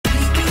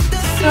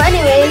So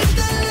anyways,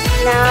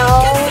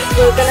 now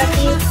we're gonna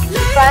see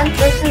France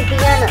versus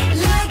Guyana.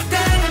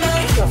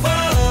 So, France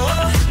is here,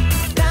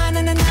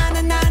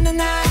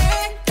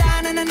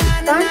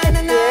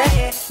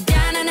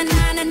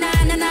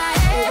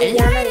 and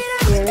Guyana is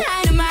here.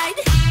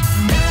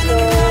 So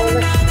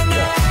let's go.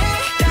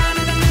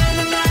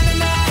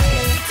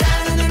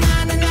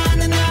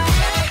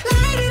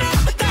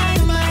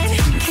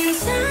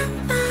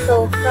 So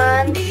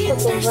France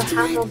took over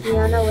half of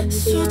Guyana when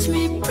Guyana was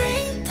this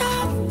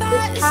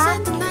half.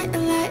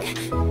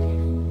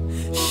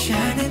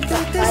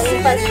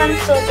 But some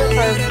soldiers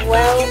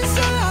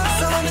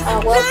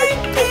are well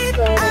protected,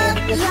 so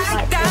they just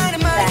fight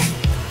them back.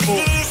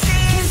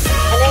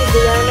 And then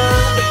Guyana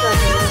is not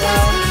doing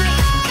well.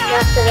 And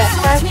after that,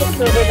 France takes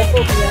over the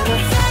whole Guyana.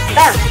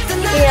 Bam!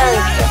 Guyana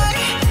is dead.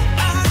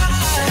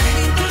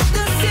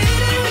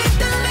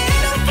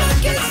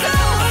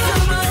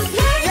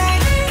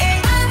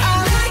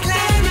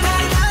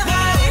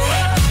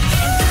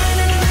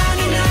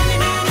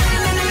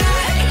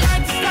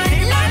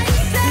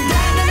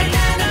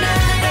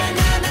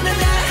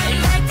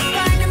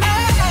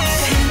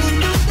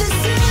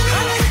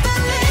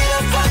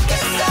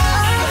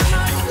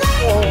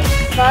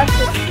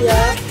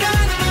 Here.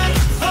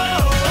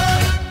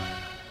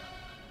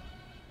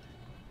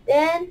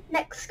 Then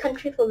next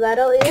country for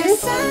battle is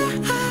Greenland.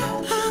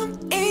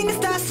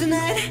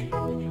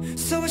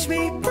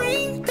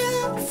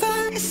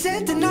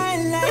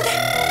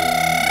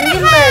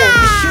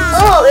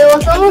 Oh, it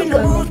was almost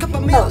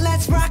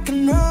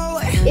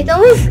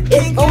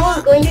it's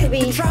almost going to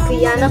be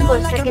Guyana for a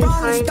second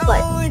time,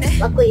 but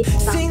luckily it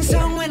stopped here. So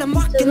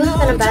who's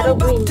gonna battle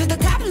Greenland?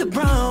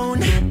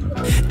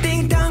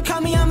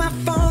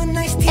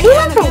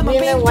 Anyone from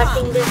Greenland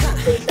watching this,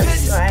 please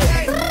subscribe.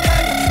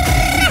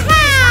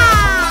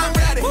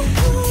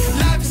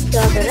 So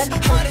the next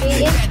country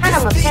is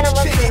Panama.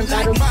 Panama's gonna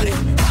battle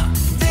Greenland.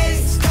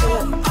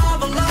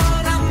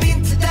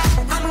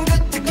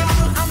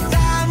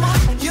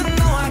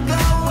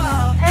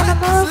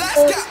 Panama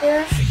goes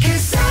here.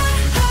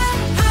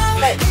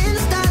 Right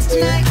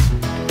here.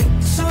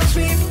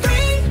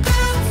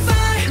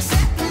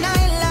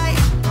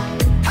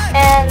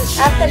 And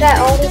after that,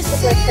 all this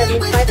took like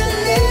 75%,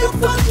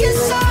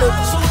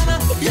 because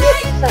Greenland took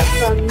it up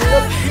from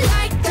Nook,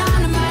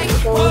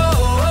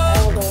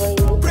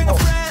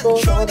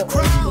 goes all the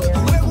way here.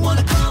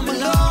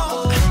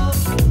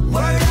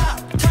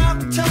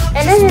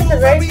 And then it's a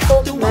very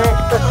close match,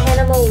 but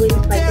Panama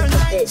wins by just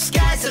a bit.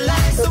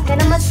 So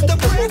Panama takes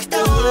against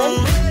England.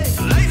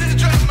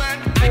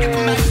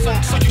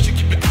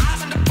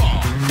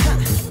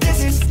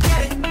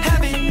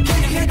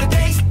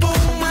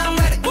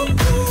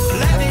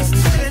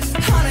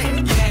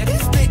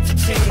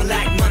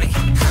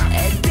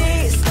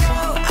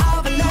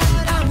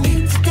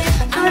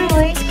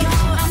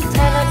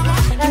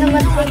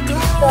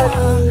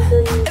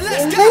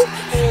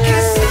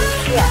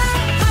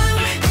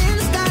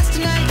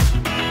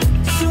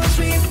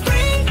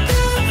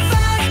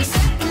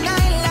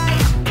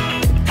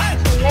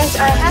 And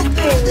I have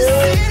to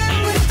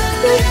remove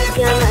both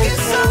Guyana and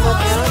Panama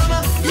down.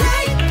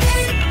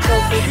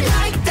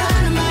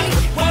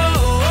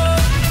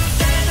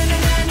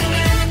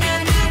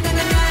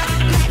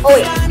 Oh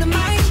wait,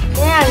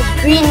 yeah,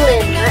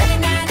 Greenland, right?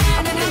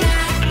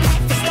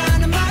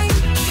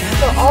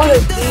 So all the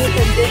G's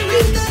and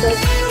different stuff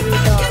to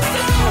the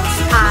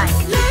high.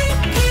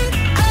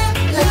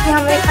 Let's see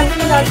how many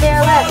countries are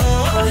there left.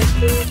 1,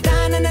 2, 3,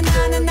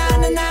 4,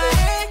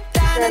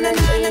 5, 6, 7, 8,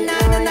 9,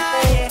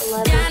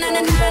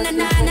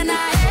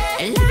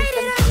 10,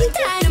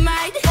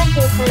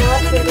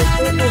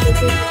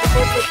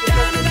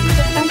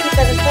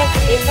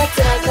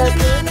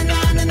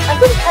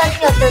 11,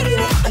 12,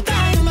 13,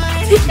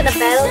 who's gonna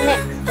battle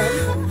next then?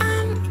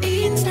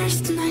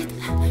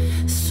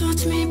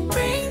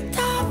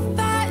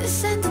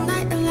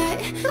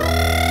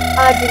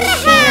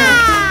 Argentina.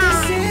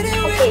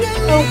 Okay,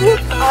 so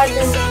who's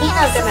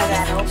Argentina gonna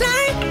battle?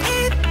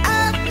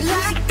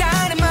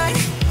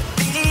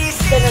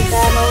 Gonna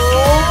battle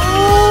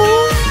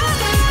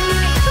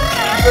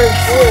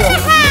Brazil.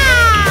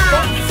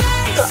 Okay?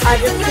 So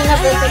Argentina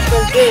versus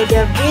Brazil,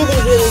 they're really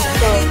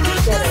close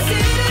together.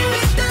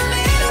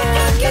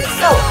 And let's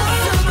go.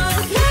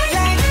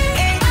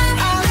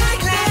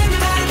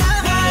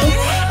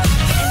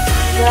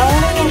 They're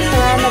only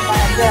surrounded by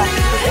a girl.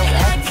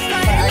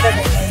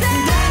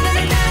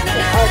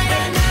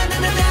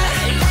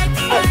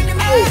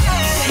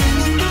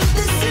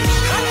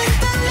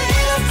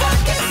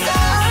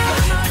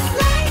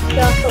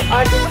 So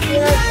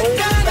Argentina is going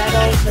to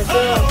battle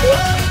Brazil on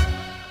this,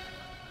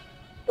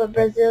 but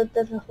Brazil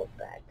doesn't hold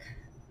back.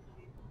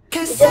 It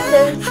just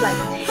sends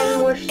like 10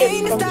 more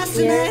ships from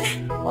here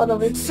all the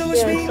way to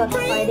here and start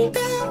fighting,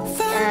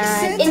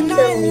 and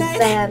instantly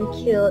bam,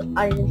 killed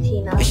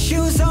Argentina. But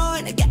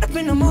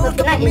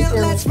not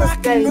instantly, but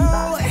very fast. So let's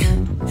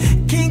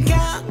see,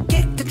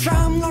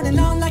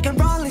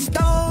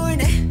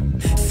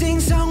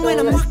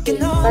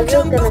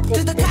 Brazil's gonna take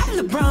this.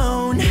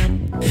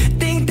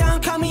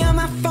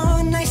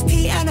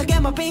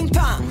 So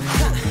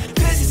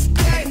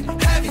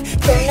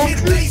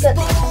next week,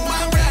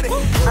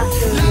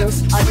 after this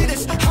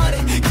audition.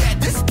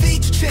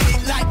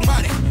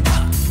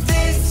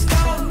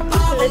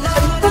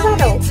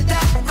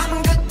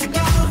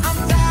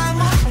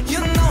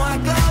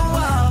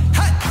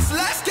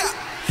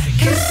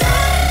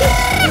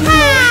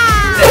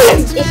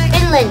 It's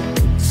Finland.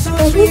 So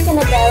who's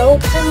gonna battle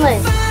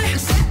Finland?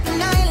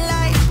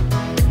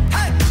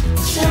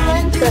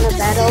 Finland's gonna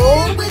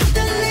battle.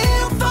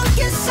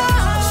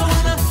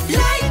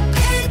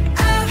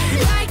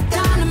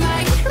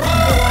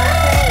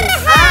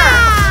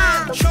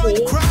 Okay.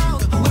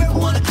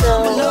 So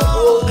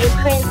will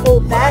Ukraine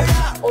hold back,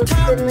 or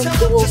Finland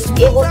will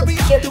be able to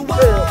get through?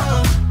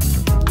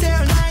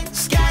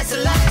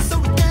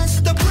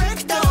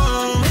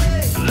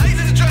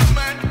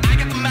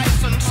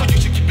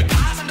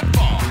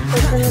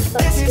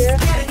 Stop here.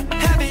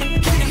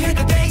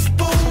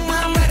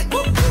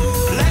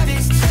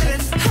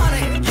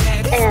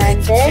 And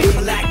then,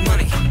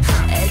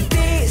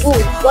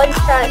 ooh, one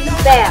shot,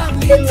 bam,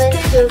 Finland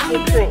kills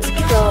Ukraine.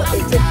 So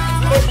it's a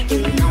 50.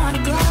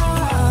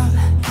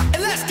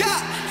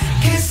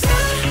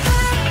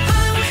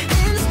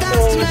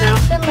 So now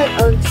Finland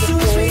owns the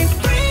plane.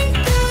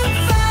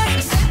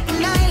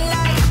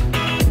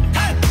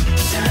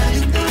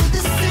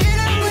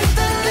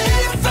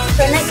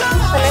 So next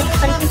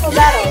country for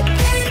battle.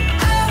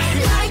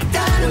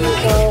 We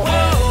go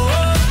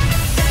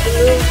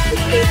remove the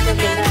case of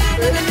the map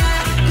first.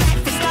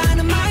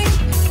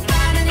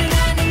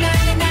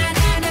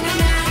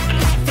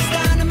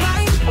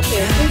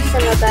 Okay, who's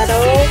gonna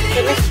battle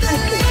the next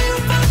country?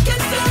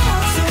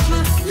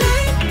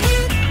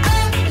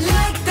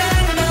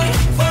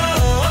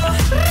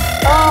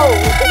 Oh,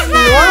 it's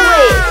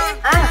Norway!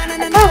 I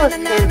thought it was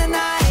Canada.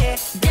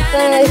 So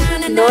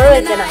who's Norway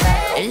gonna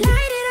battle?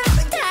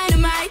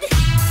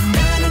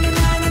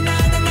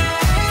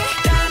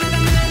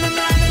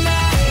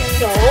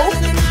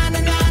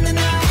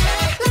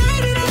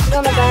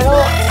 Gonna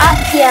battle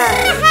ASEAN.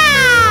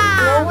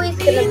 Norway's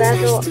gonna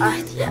battle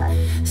ASEAN.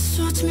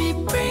 So let's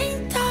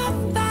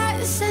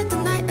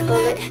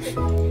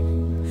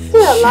do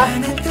the last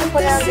country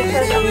for now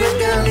because I'm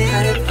running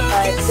out of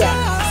time. But yeah.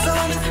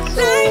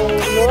 So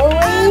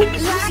Norway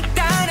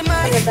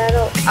gonna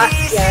battle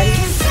ASEAN.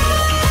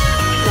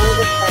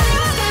 Longest time.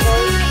 So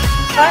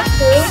part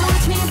 2.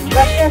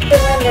 Russia,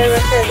 Finland, and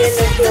Russia again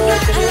the field.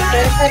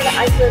 And the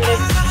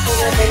Iceland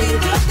and then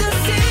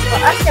for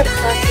ASEAN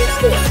part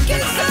 2.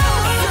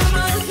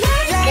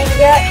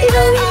 India,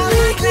 Italy,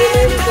 New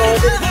Zealand,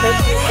 Jordan,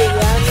 Turkey,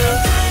 Guyana.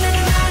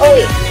 Oh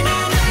wait.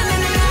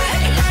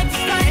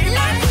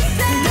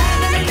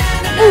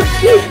 Oh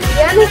shoot,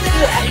 Guyana's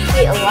still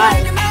actually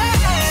alive.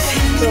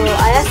 So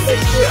I have to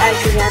shoot at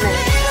Guyana.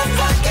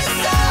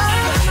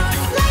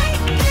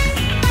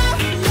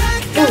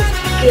 Ooh,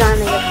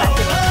 Guyana gets back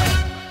in.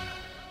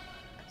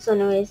 So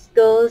anyways,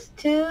 goes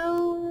to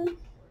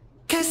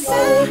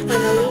Norway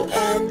finally,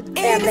 and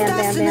bam.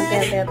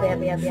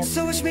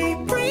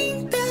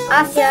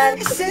 ASEAN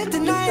is over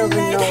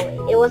Norway.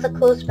 It was a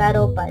close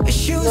battle, but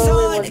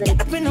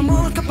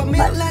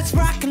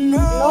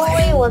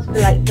Norway was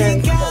like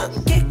very close.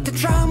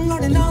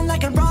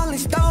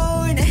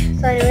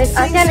 So anyways,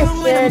 ASEAN is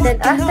here, then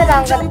after that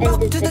I'm gonna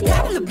end this video.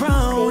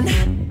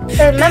 Okay.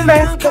 So remember,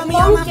 the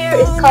song here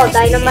is called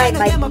Dynamite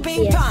by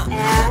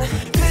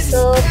BTS. So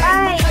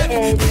bye,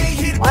 and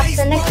watch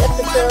the next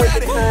episode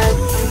because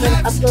I'm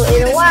gonna upload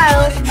in a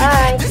while.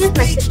 Bye. This is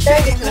my sister.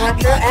 You can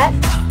watch her at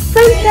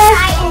Princess.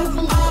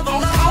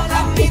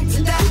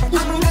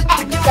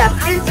 Yeah,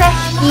 Princess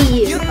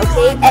EU.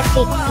 Okay,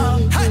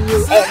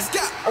 SATEUS.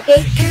 Okay,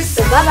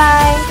 so bye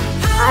bye.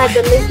 I have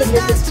the link in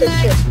the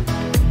description.